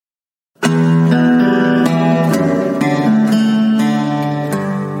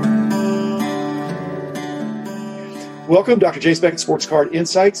Welcome, Dr. James Beckett, Sports Card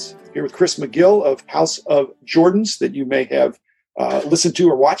Insights, here with Chris McGill of House of Jordans that you may have listened to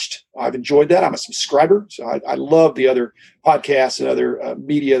or watched. I've enjoyed that. I'm a subscriber, so I love the other podcasts and other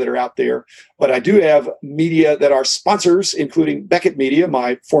media that are out there. But I do have media that are sponsors, including Beckett Media,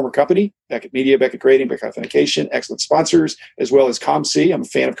 my former company, Beckett Media, Beckett Grading, Beckett Authentication, excellent sponsors, as well as ComC. I'm a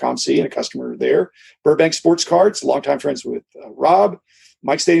fan of ComC and a customer there. Burbank Sports Cards, longtime friends with Rob.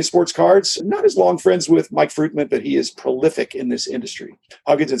 Mike Stadium Sports Cards, not as long friends with Mike Fruitman, but he is prolific in this industry.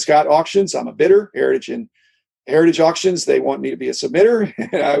 Huggins and Scott Auctions, I'm a bidder. Heritage Auctions, they want me to be a submitter,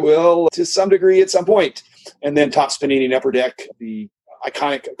 and I will to some degree at some point. And then Topps Panini and Upper Deck, the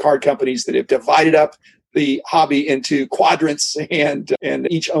iconic card companies that have divided up the hobby into quadrants, and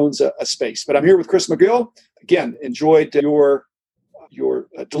each owns a space. But I'm here with Chris McGill. Again, enjoyed your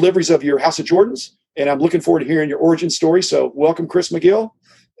deliveries of your House of Jordans, and I'm looking forward to hearing your origin story. So welcome, Chris McGill,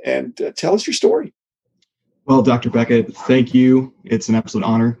 and tell us your story. Well, Dr. Beckett, thank you. It's an absolute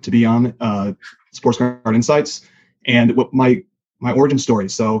honor to be on Sports Card Insights and what my origin story.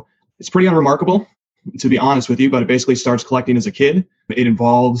 So it's pretty unremarkable, to be honest with you, but it basically starts collecting as a kid. It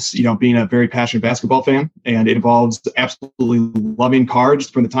involves, being a very passionate basketball fan, and it involves absolutely loving cards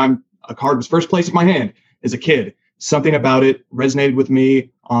from the time a card was first placed in my hand as a kid. Something about it resonated with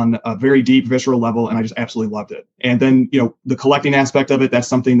me on a very deep, visceral level, and I just absolutely loved it. And then, the collecting aspect of it, that's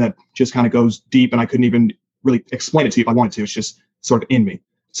something that just kind of goes deep, and I couldn't even really explain it to you if I wanted to. It's just sort of in me.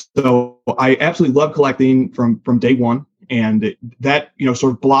 So I absolutely love collecting from day one. And that,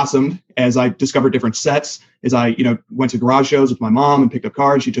 sort of blossomed as I discovered different sets, as I, went to garage shows with my mom and picked up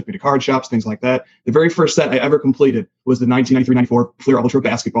cards. She took me to card shops, things like that. The very first set I ever completed was the 1993-94 Fleer Ultra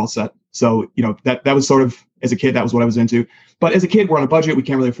basketball set. So, that was sort of, as a kid, that was what I was into. But as a kid, we're on a budget. We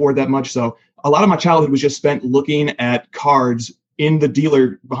can't really afford that much. So a lot of my childhood was just spent looking at cards in the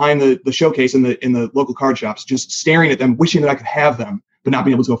dealer behind the showcase in the local card shops, just staring at them, wishing that I could have them, but not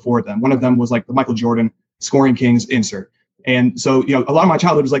being able to afford them. One of them was like the Michael Jordan Scoring Kings insert. And so, a lot of my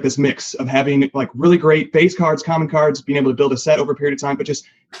childhood was like this mix of having like really great base cards, common cards, being able to build a set over a period of time, but just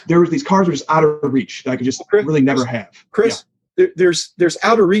these cards were just out of reach that I could just really never have. Chris, there's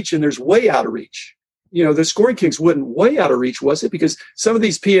out of reach and there's way out of reach. The Scoring Kings wasn't way out of reach, was it? Because some of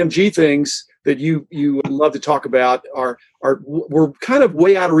these PMG things that you love to talk about were kind of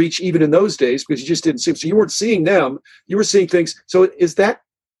way out of reach even in those days, because you just didn't see them. So you weren't seeing them, you were seeing things. So is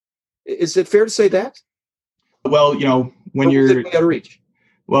it fair to say that? Well, when you're way out of reach.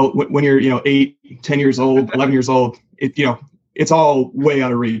 Well, when you're 8, 10 years old, 11 years old, it's all way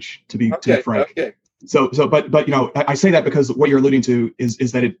out of reach, to be frank. Okay. So, but I say that because what you're alluding to is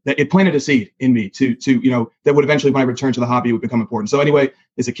that it planted a seed in me to that would eventually, when I returned to the hobby, would become important. So anyway,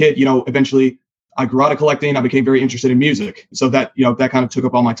 as a kid, eventually I grew out of collecting. I became very interested in music. So that kind of took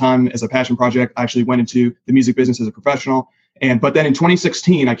up all my time as a passion project. I actually went into the music business as a professional. But then in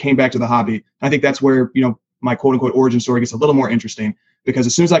 2016, I came back to the hobby. I think that's where, my quote unquote origin story gets a little more interesting, because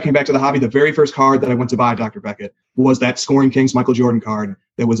as soon as I came back to the hobby, the very first card that I went to buy, Dr. Beckett, was that Scoring Kings Michael Jordan card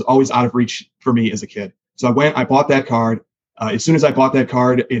that was always out of reach for me as a kid. So I bought that card. As soon as I bought that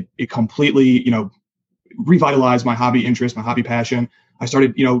card, it completely, revitalized my hobby interest, my hobby passion. I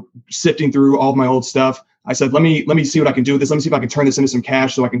started, sifting through all of my old stuff. I said, let me see what I can do with this. Let me see if I can turn this into some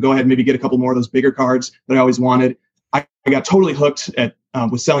cash so I can go ahead and maybe get a couple more of those bigger cards that I always wanted. I got totally hooked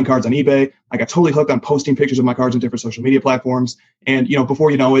with selling cards on eBay. I got totally hooked on posting pictures of my cards on different social media platforms. And, before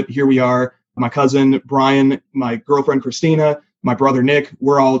you know it, here we are, my cousin, Brian, my girlfriend, Christina, my brother, Nick,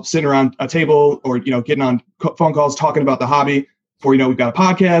 we're all sitting around a table or, getting on phone calls, talking about the hobby. Before you know it, we've got a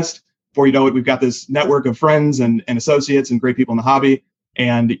podcast. Before you know it, we've got this network of friends and associates and great people in the hobby.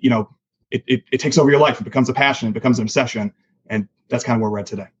 And, it takes over your life. It becomes a passion. It becomes an obsession. And that's kind of where we're at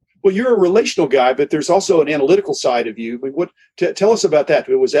today. Well, you're a relational guy, but there's also an analytical side of you. I mean, tell us about that.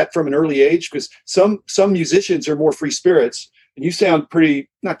 Was that from an early age? Because some musicians are more free spirits, and you sound pretty,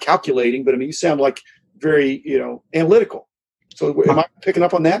 not calculating, but I mean, you sound like very, analytical. So am I picking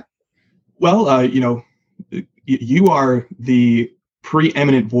up on that? Well, you are the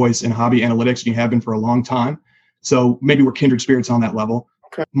preeminent voice in hobby analytics, and you have been for a long time. So maybe we're kindred spirits on that level.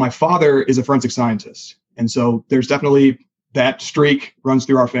 Okay. My father is a forensic scientist, and so there's definitely that streak runs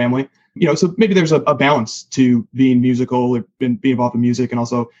through our family. So maybe there's a balance to being musical or being involved in music and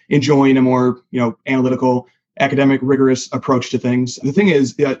also enjoying a more, analytical, academic, rigorous approach to things. The thing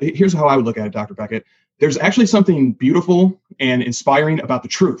is, here's how I would look at it, Dr. Beckett. There's actually something beautiful and inspiring about the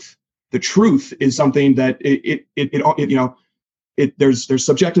truth. The truth is something that there's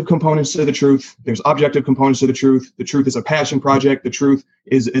subjective components to the truth. There's objective components to the truth. The truth is a passion project. The truth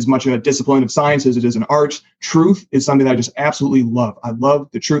is as much a discipline of science as it is an art. Truth is something that I just absolutely love. I love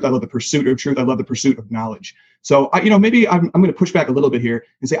the truth. I love the pursuit of truth. I love the pursuit of knowledge. So maybe I'm going to push back a little bit here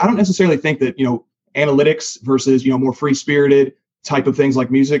and say I don't necessarily think that analytics versus more free spirited type of things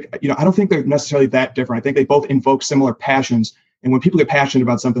like music. I don't think they're necessarily that different. I think they both invoke similar passions. And when people get passionate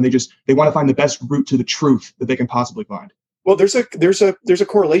about something, they want to find the best route to the truth that they can possibly find. Well, there's a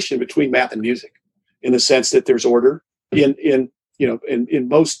correlation between math and music in the sense that there's order in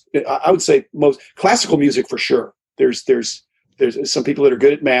most, I would say most classical music for sure. There's some people that are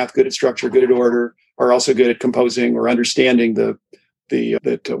good at math, good at structure, good at order, are also good at composing or understanding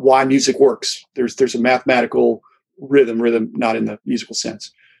that why music works. There's a mathematical rhythm, not in the musical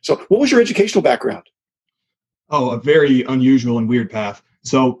sense. So what was your educational background? Oh, a very unusual and weird path.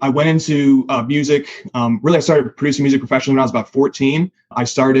 So I went into music. Really, I started producing music professionally when I was about 14. I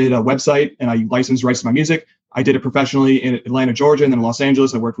started a website and I licensed rights to my music. I did it professionally in Atlanta, Georgia, and then in Los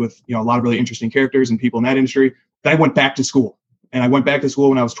Angeles. I worked with a lot of really interesting characters and people in that industry. Then I went back to school. And I went back to school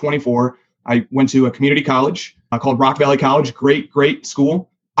when I was 24. I went to a community college called Rock Valley College. Great school.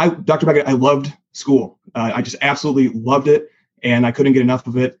 Dr. Beckett, I loved school. I just absolutely loved it. And I couldn't get enough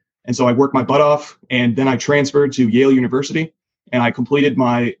of it. And so I worked my butt off. And then I transferred to Yale University. And I completed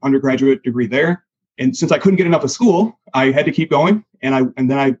my undergraduate degree there. And since I couldn't get enough of school, I had to keep going. And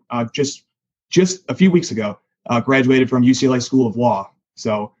then I just a few weeks ago graduated from UCLA School of Law.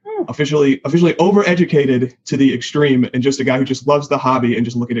 So officially overeducated to the extreme, and just a guy who just loves the hobby and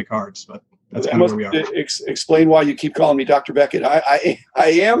just looking at cards. But that's kind of where we are. Explain why you keep calling me Dr. Beckett. I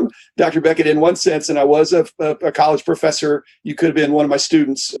am Dr. Beckett in one sense, and I was a college professor. You could have been one of my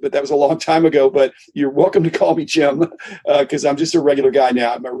students, but that was a long time ago. But you're welcome to call me Jim because I'm just a regular guy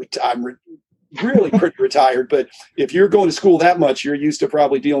now. I'm really pretty retired. But if you're going to school that much, you're used to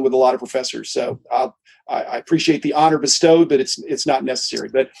probably dealing with a lot of professors. So I appreciate the honor bestowed, but it's not necessary.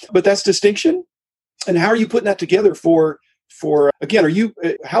 But that's distinction. And how are you putting that together for again?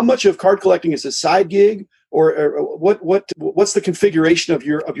 How much of card collecting is a side gig, or what's the configuration of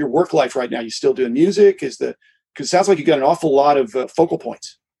your work life right now? You still doing music? Because it sounds like you got an awful lot of focal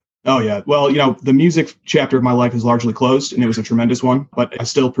points. Oh yeah. Well, the music chapter of my life is largely closed, and it was a tremendous one, but I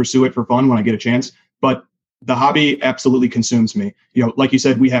still pursue it for fun when I get a chance. But the hobby absolutely consumes me. Like you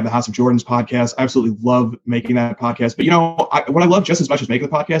said, we have the House of Jordans podcast. I absolutely love making that podcast. But what I love just as much as making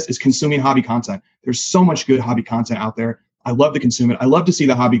the podcast is consuming hobby content. There's so much good hobby content out there. I love to consume it. I love to see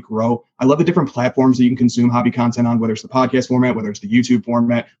the hobby grow. I love the different platforms that you can consume hobby content on, whether it's the podcast format, whether it's the YouTube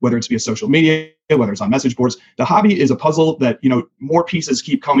format, whether it's via social media, whether it's on message boards. The hobby is a puzzle that, more pieces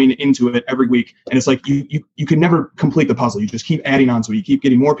keep coming into it every week. And it's like you can never complete the puzzle. You just keep adding on to it. You keep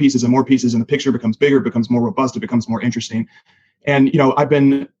getting more pieces, and the picture becomes bigger, it becomes more robust, it becomes more interesting. And, I've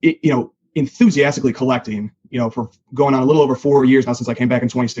been, enthusiastically collecting, for going on a little over 4 years now since I came back in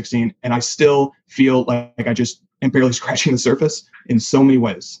 2016. And I still feel like I just am barely scratching the surface in so many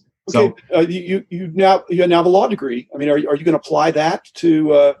ways. Okay. So you now have a law degree. I mean, are you going to apply that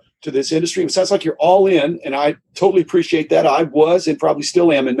to this industry? It sounds like you're all in, and I totally appreciate that. I was, and probably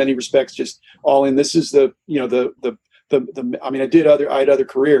still am in many respects, just all in. This is I had other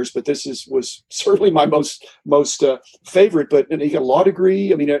careers, but this was certainly my most favorite. But you got a law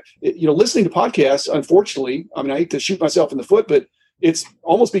degree. I mean, listening to podcasts, unfortunately, I hate to shoot myself in the foot, but it's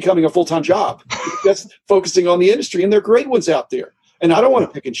almost becoming a full-time job. That's focusing on the industry, and there are great ones out there. And I don't want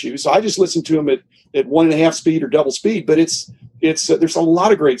to pick and choose, so I just listen to them at 1.5 speed or double speed. But it's there's a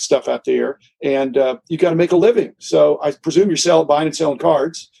lot of great stuff out there, and you got to make a living. So I presume you're buying and selling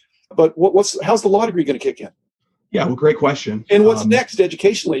cards. But how's the law degree going to kick in? Yeah, well, great question. And what's next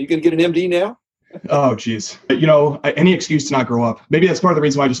educationally? You going to get an MD now? Oh, geez. Any excuse to not grow up. Maybe that's part of the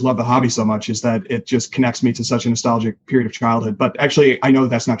reason why I just love the hobby so much, is that it just connects me to such a nostalgic period of childhood. But actually, I know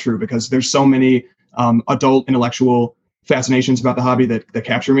that's not true, because there's so many adult intellectual fascinations about the hobby that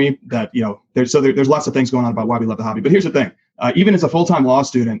capture me, that, there's lots of things going on about why we love the hobby. But here's the thing. Even as a full-time law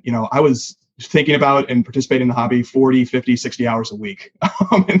student, I was thinking about and participating in the hobby 40, 50, 60 hours a week.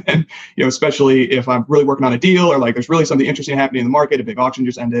 And then, especially if I'm really working on a deal, or like there's really something interesting happening in the market, a big auction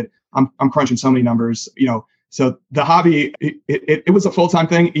just ended, I'm crunching so many numbers, so the hobby, it was a full-time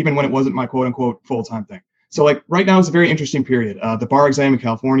thing, even when it wasn't my quote unquote full-time thing. So like right now is a very interesting period. The bar exam in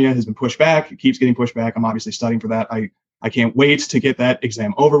California has been pushed back. It keeps getting pushed back. I'm obviously studying for that. I can't wait to get that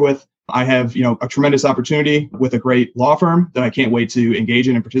exam over with. I have, a tremendous opportunity with a great law firm that I can't wait to engage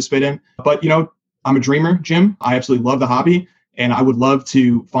in and participate in. But, I'm a dreamer, Jim. I absolutely love the hobby, and I would love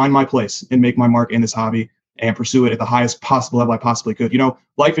to find my place and make my mark in this hobby and pursue it at the highest possible level I possibly could.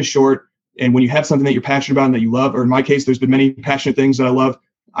 Life is short, and when you have something that you're passionate about and that you love, or in my case, there's been many passionate things that I love,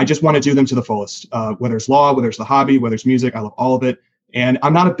 I just want to do them to the fullest, whether it's law, whether it's the hobby, whether it's music. I love all of it. And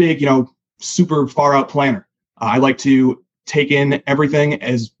I'm not a big, super far out planner. I like to take in everything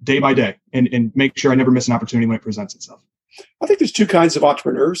as day by day and make sure I never miss an opportunity when it presents itself. I think there's two kinds of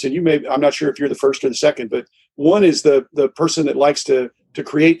entrepreneurs, and I'm not sure if you're the first or the second, but one is the person that likes to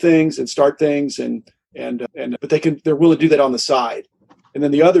create things and start things but they're willing to do that on the side. And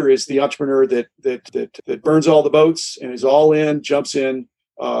then the other is the entrepreneur that burns all the boats and is all in, jumps in,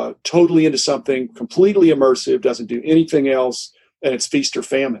 totally into something, completely immersive, doesn't do anything else, and it's feast or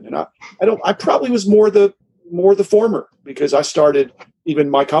famine. And I probably was more the former, because I started even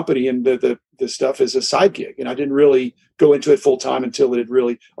my company and the stuff as a side gig, and I didn't really go into it full time until it had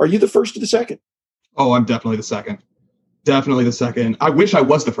really. Are you the first or the second? Oh, I'm definitely the second. Definitely the second. I wish I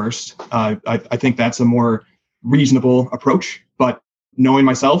was the first. I think that's a more reasonable approach, but knowing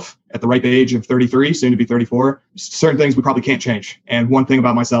myself at the ripe age of 33, soon to be 34, certain things we probably can't change. And one thing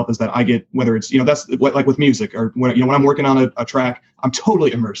about myself is that I get, whether it's, that's like with music or when I'm working on a track, I'm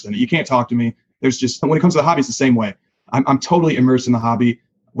totally immersed in it. You can't talk to me. There's just, when it comes to the hobby, it's the same way. I'm totally immersed in the hobby.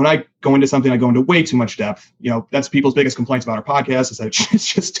 When I go into something, I go into way too much depth. That's people's biggest complaints about our podcast, is that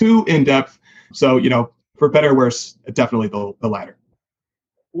it's just too in depth. So, for better or worse, definitely the latter.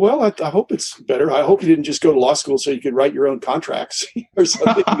 Well, I hope it's better. I hope you didn't just go to law school so you could write your own contracts or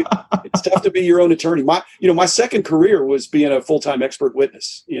something. It's tough to be your own attorney. My second career was being a full-time expert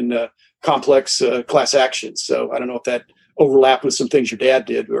witness in complex class actions. So I don't know if that overlapped with some things your dad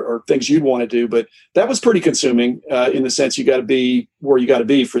did or things you'd want to do, but that was pretty consuming in the sense you got to be where you got to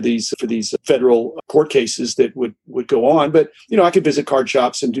be for these federal court cases that would go on. But I could visit card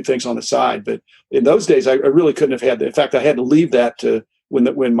shops and do things on the side. But in those days, I really couldn't have had that. In fact, I had to leave that to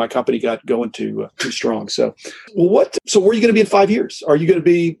when my company got going too strong. So, so where are you going to be in 5 years? Are you going to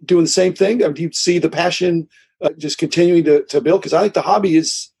be doing the same thing? Or do you see the passion just continuing to build? Because I think the hobby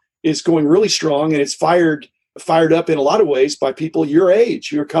is going really strong, and it's fired up in a lot of ways by people your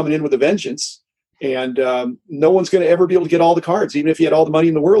age. You're coming in with a vengeance, and no one's going to ever be able to get all the cards, even if you had all the money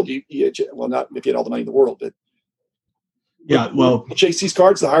in the world. Not if you had all the money in the world, but chase these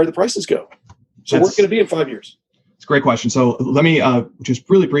cards, the higher the prices go. So where's it going to be in 5 years? It's a great question. So let me just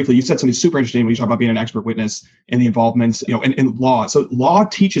really briefly, you said something super interesting when you talk about being an expert witness and the involvement, in law. So law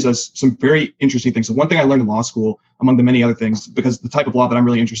teaches us some very interesting things. So one thing I learned in law school, among the many other things, because the type of law that I'm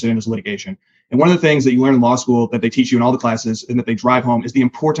really interested in is litigation. And one of the things that you learn in law school that they teach you in all the classes and that they drive home is the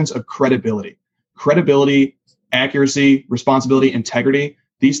importance of credibility. Credibility, accuracy, responsibility, integrity.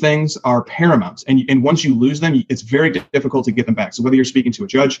 These things are paramount. And once you lose them, it's very difficult to get them back. So whether you're speaking to a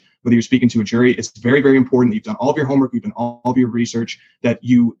judge, whether you're speaking to a jury, it's very, very important that you've done all of your homework, you've done all of your research, that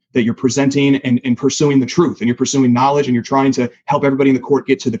you're presenting and pursuing the truth, and you're pursuing knowledge, and you're trying to help everybody in the court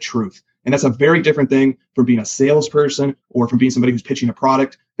get to the truth. And that's a very different thing from being a salesperson or from being somebody who's pitching a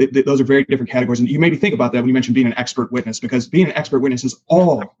product. Those are very different categories. And you maybe think about that when you mentioned being an expert witness, because being an expert witness is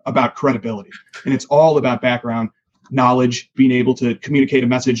all about credibility, and it's all about background knowledge, being able to communicate a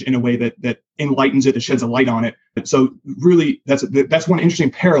message in a way that enlightens it, that sheds a light on it. So really, that's one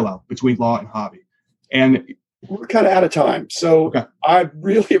interesting parallel between law and hobby. And we're kind of out of time. So okay. I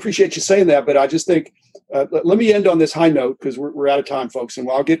really appreciate you saying that, but I just think, let me end on this high note, because we're out of time, folks.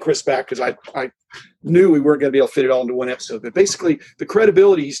 And I'll get Chris back, because I knew we weren't going to be able to fit it all into one episode. But basically, the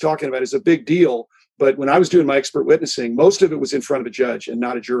credibility he's talking about is a big deal. But when I was doing my expert witnessing, most of it was in front of a judge and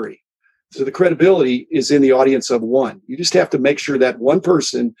not a jury. So the credibility is in the audience of one. You just have to make sure that one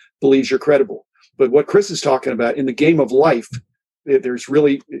person believes you're credible. But what Chris is talking about in the game of life, there's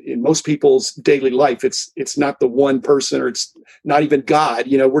really, in most people's daily life, it's not the one person, or it's not even God.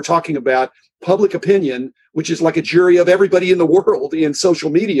 We're talking about public opinion, which is like a jury of everybody in the world in social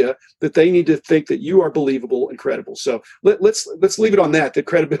media, that they need to think that you are believable and credible. So let's leave it on that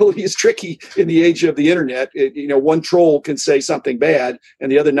credibility is tricky in the age of the internet. One troll can say something bad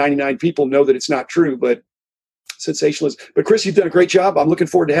and the other 99 people know that it's not true, but sensationalism. But Chris, you've done a great job. I'm looking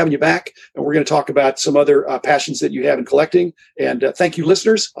forward to having you back, and we're going to talk about some other passions that you have in collecting. And thank you,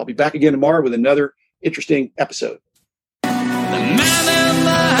 listeners. I'll be back again tomorrow with another interesting episode.